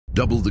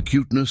Double the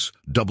cuteness,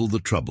 double the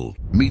trouble.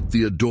 Meet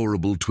the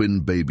adorable twin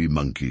baby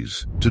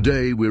monkeys.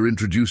 Today we're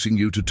introducing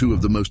you to two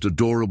of the most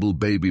adorable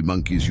baby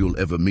monkeys you'll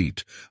ever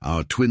meet,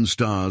 our twin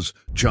stars,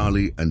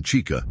 Charlie and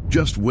Chica.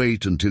 Just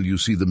wait until you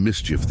see the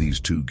mischief these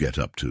two get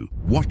up to.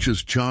 Watch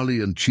as Charlie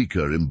and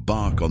Chica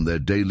embark on their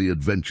daily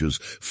adventures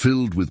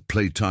filled with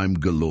playtime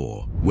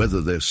galore.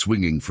 Whether they're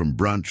swinging from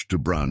branch to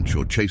branch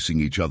or chasing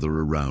each other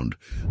around,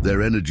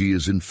 their energy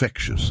is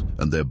infectious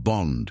and their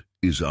bond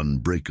is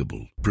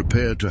unbreakable.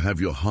 Prepare to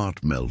have your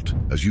heart melt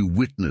as you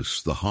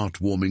witness the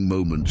heartwarming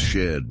moments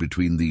shared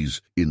between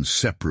these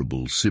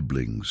inseparable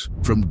siblings.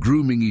 From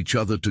grooming each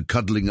other to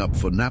cuddling up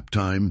for nap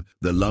time,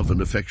 their love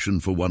and affection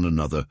for one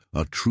another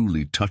are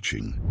truly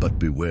touching. But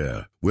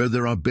beware, where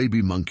there are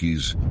baby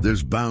monkeys,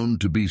 there's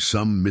bound to be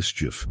some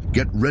mischief.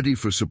 Get ready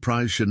for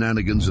surprise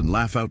shenanigans and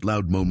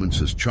laugh-out-loud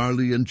moments as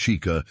Charlie and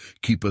Chica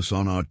keep us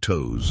on our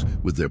toes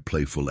with their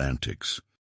playful antics.